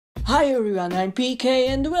Hi everyone, I'm PK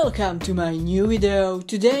and welcome to my new video.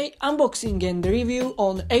 Today unboxing and review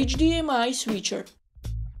on HDMI switcher.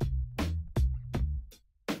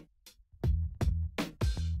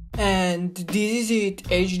 And this is it,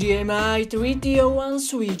 HDMI 3T01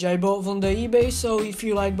 switch. I bought on the eBay, so if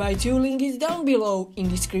you like buy two, link is down below in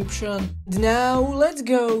description. Now let's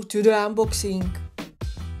go to the unboxing.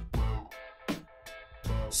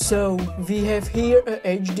 So we have here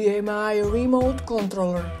a HDMI remote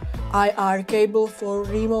controller, IR cable for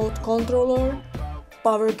remote controller,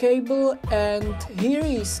 power cable, and here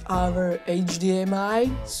is our HDMI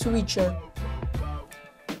switcher.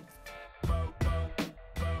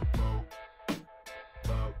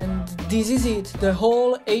 And this is it, the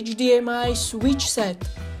whole HDMI switch set.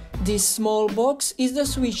 This small box is the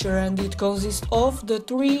switcher and it consists of the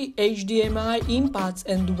 3 HDMI inputs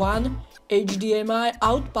and 1 HDMI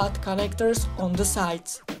output connectors on the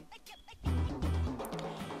sides.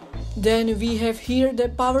 Then we have here the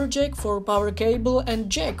power jack for power cable and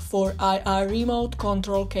jack for IR remote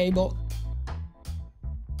control cable.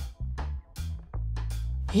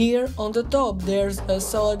 Here on the top there's a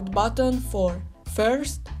select button for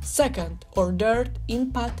first, second or third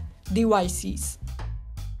input devices.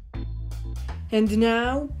 And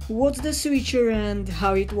now, what's the switcher and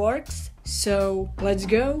how it works? So let's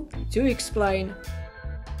go to explain.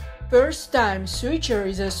 First time, switcher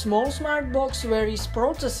is a small smart box where it's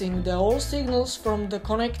processing the all signals from the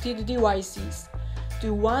connected devices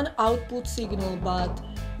to one output signal, but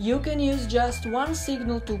you can use just one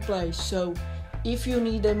signal to play, so if you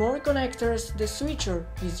need more connectors, the switcher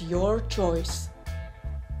is your choice.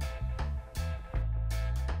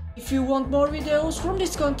 If you want more videos from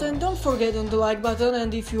this content, don't forget on the like button,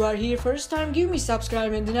 and if you are here first time, give me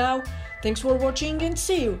subscribe. And now, thanks for watching and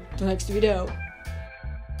see you to next video.